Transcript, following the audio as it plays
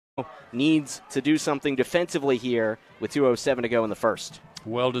needs to do something defensively here with 2:07 to go in the first.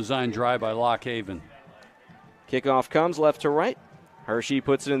 Well-designed drive by Lockhaven. Kickoff comes left to right. Hershey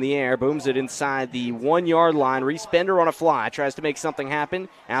puts it in the air, booms it inside the 1-yard line. Rece Bender on a fly, tries to make something happen.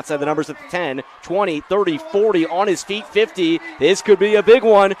 Outside the numbers at the 10, 20, 30, 40, on his feet, 50. This could be a big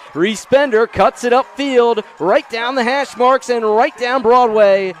one. Rece Bender cuts it upfield, right down the hash marks and right down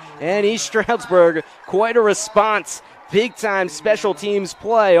Broadway. And East Stroudsburg, quite a response. Big-time special teams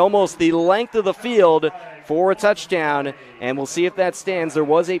play, almost the length of the field for a touchdown. And we'll see if that stands. There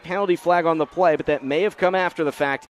was a penalty flag on the play, but that may have come after the fact.